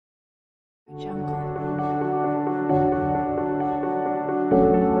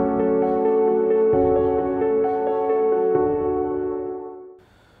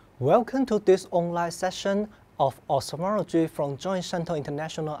Welcome to this online session of Ophthalmology from Joint Center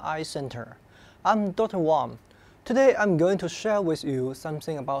International Eye Center. I'm Dr. Wang. Today I'm going to share with you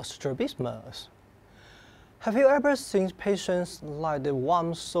something about strabismus. Have you ever seen patients like the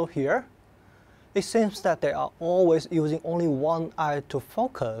one shown here? It seems that they are always using only one eye to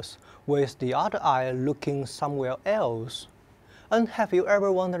focus, with the other eye looking somewhere else. And have you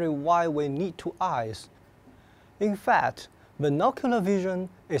ever wondered why we need two eyes? In fact, binocular vision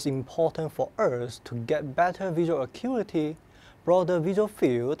is important for us to get better visual acuity, broader visual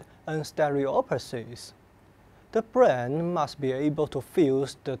field, and stereopathies. The brain must be able to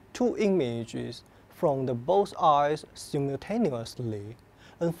fuse the two images from the both eyes simultaneously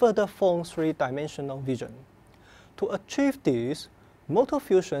and further form three-dimensional vision. To achieve this, motor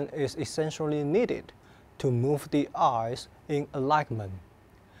fusion is essentially needed to move the eyes in alignment.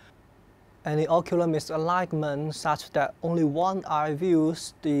 Any ocular misalignment such that only one eye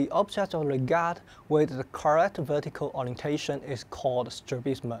views the object of regard with the correct vertical orientation is called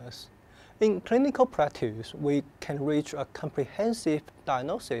strabismus. In clinical practice, we can reach a comprehensive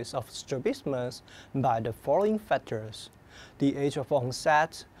diagnosis of strabismus by the following factors: the age of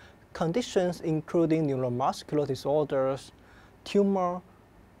onset, conditions including neuromuscular disorders, tumor,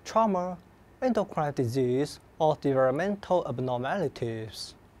 trauma, endocrine disease, or developmental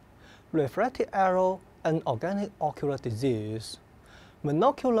abnormalities, refractive error and organic ocular disease,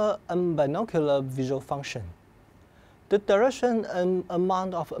 monocular and binocular visual function, the direction and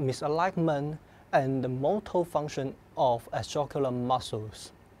amount of misalignment, and the motor function of extraocular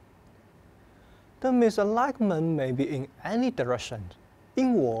muscles. The misalignment may be in any direction: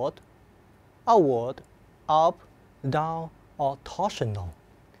 inward, outward, up, down, or torsional.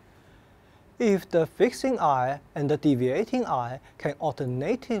 If the fixing eye and the deviating eye can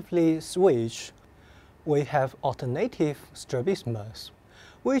alternatively switch, we have alternative strabismus,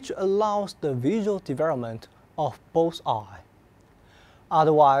 which allows the visual development of both eyes.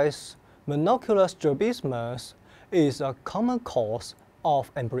 Otherwise, monocular strabismus is a common cause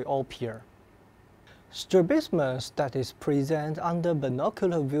of amblyopia. Strabismus that is present under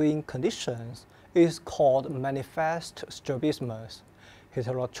binocular viewing conditions is called manifest strabismus,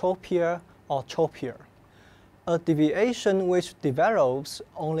 heterotropia, or tropia, a deviation which develops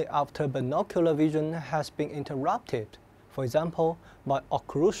only after binocular vision has been interrupted, for example, by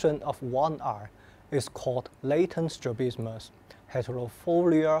occlusion of one eye, is called latent strabismus,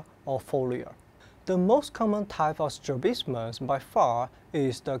 heterofoliar or foliar. The most common type of strabismus by far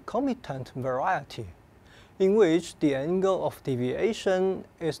is the concomitant variety, in which the angle of deviation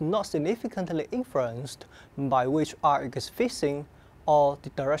is not significantly influenced by which eye is fixing or the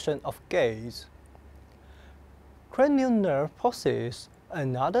direction of gaze. Cranial nerve processes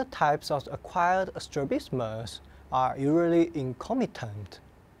and other types of acquired strabismus are usually incomitant.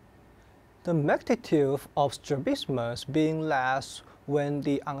 The magnitude of strabismus being less when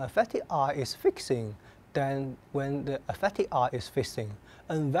the unaffected eye is fixing than when the affected eye is fixing,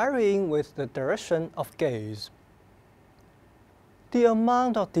 and varying with the direction of gaze. The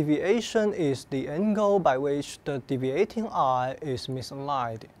amount of deviation is the angle by which the deviating eye is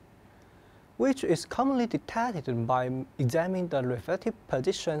misaligned, which is commonly detected by examining the reflective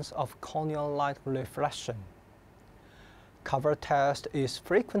positions of corneal light reflection. Cover test is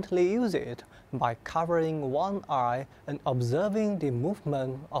frequently used by covering one eye and observing the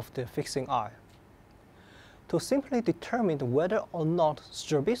movement of the fixing eye, to simply determine whether or not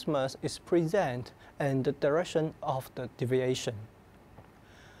strabismus is present and the direction of the deviation.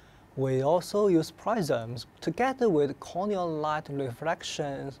 We also use prisms together with corneal light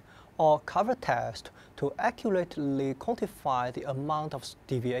reflections or cover test to accurately quantify the amount of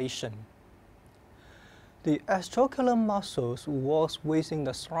deviation. The extraocular muscles work within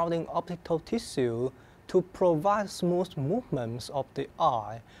the surrounding optical tissue to provide smooth movements of the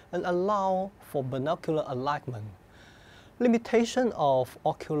eye and allow for binocular alignment. Limitation of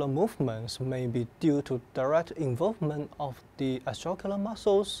ocular movements may be due to direct involvement of the extraocular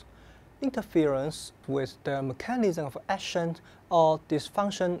muscles, interference with their mechanism of action, or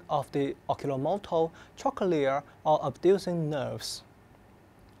dysfunction of the oculomotor, trochlear, or abducing nerves.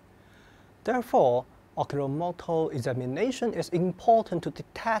 Therefore, oculomotor examination is important to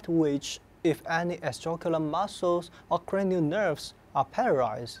detect which, if any, extraocular muscles or cranial nerves are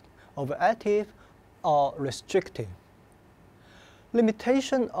paralyzed, overactive, or restricted.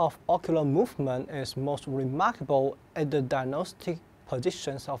 Limitation of ocular movement is most remarkable at the diagnostic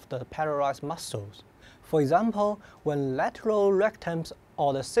positions of the paralyzed muscles. For example, when lateral rectums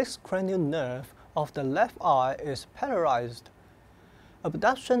or the sixth cranial nerve of the left eye is paralyzed.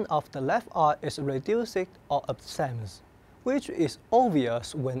 Abduction of the left eye is reduced or absent, which is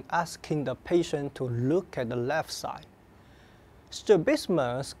obvious when asking the patient to look at the left side.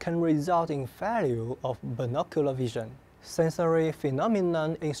 Strabismus can result in failure of binocular vision. Sensory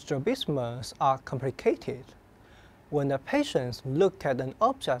phenomena in strabismus are complicated. When the patient looks at an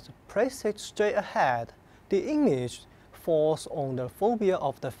object placed straight ahead, the image falls on the fovea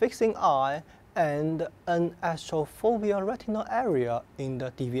of the fixing eye and an astrofoveal retinal area in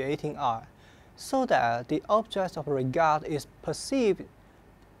the deviating eye, so that the object of regard is perceived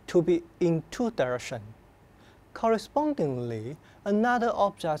to be in two directions. Correspondingly, another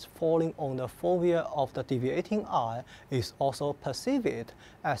object falling on the fovea of the deviating eye is also perceived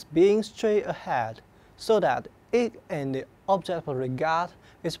as being straight ahead, so that it and the object of regard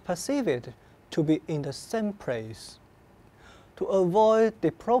is perceived to be in the same place. To avoid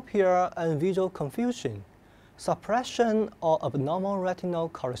diplopia and visual confusion, suppression or abnormal retinal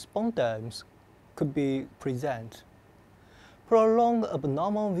correspondence could be present. Prolonged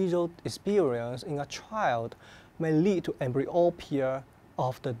abnormal visual experience in a child may lead to amblyopia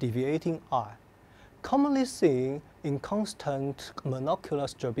of the deviating eye, commonly seen in constant monocular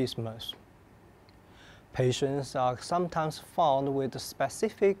strabismus. Patients are sometimes found with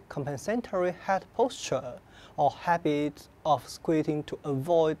specific compensatory head posture or habits of squinting to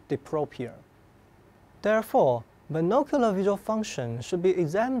avoid diplopia. Therefore, binocular visual function should be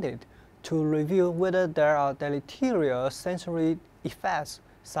examined to review whether there are deleterious sensory effects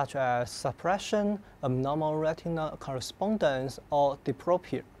such as suppression, abnormal retinal correspondence, or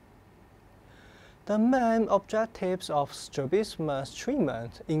diplopia. The main objectives of strabismus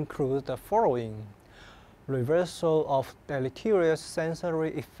treatment include the following: reversal of deleterious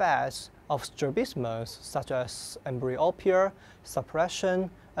sensory effects of strabismus such as amblyopia, suppression,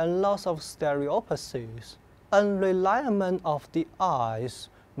 and loss of stereopathies, and realignment of the eyes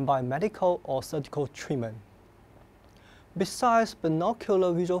by medical or surgical treatment. Besides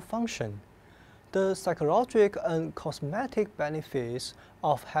binocular visual function, the psychological and cosmetic benefits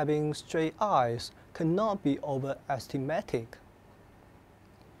of having straight eyes cannot be overestimated.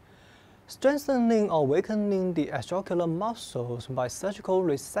 Strengthening or weakening the extraocular muscles by surgical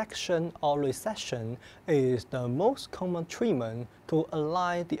resection or recession is the most common treatment to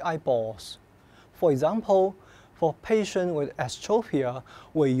align the eyeballs. For example, for patients with extropia,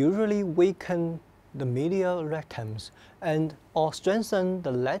 we usually weaken the medial rectums and or strengthen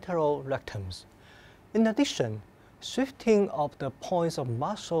the lateral rectums. In addition, shifting of the points of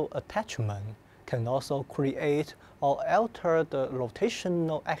muscle attachment can also create or alter the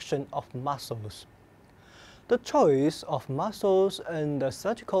rotational action of muscles. The choice of muscles and the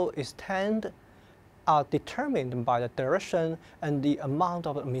surgical extent are determined by the direction and the amount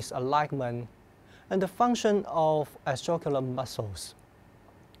of misalignment and the function of extraocular muscles.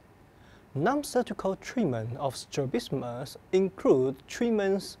 Non-surgical treatment of strabismus include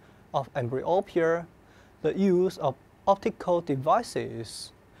treatments of amblyopia, the use of optical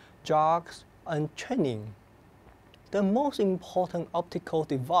devices, drugs, and training. The most important optical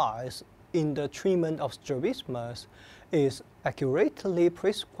device in the treatment of strabismus is accurately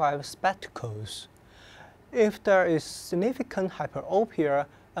prescribed spectacles. If there is significant hyperopia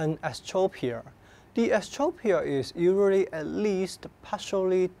and extropia, the extropia is usually at least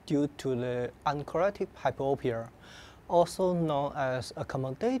partially due to the uncorrected hyperopia, also known as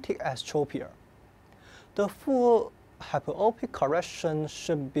accommodated extropia. The full hyperopic correction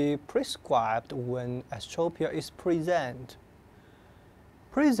should be prescribed when extropia is present.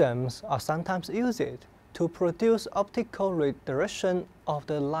 Prisms are sometimes used to produce optical redirection of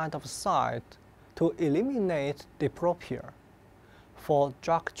the line of sight to eliminate diplopia. For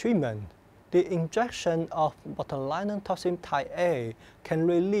drug treatment, the injection of botulinum toxin type A can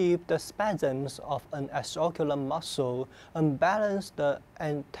relieve the spasms of an extraocular muscle and balance the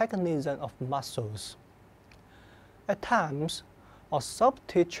antagonism of muscles. At times,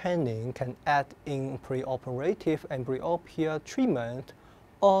 orthoptic training can add in preoperative amblyopia treatment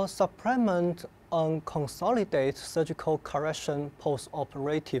or supplement and consolidate surgical correction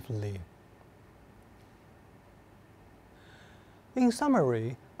postoperatively. In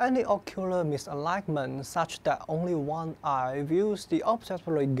summary, any ocular misalignment such that only one eye views the object of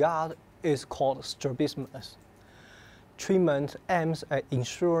regard is called strabismus. Treatment aims at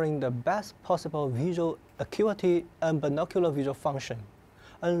ensuring the best possible visual acuity and binocular visual function,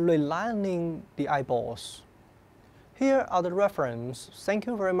 and realigning the eyeballs. Here are the references. Thank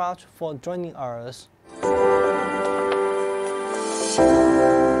you very much for joining us.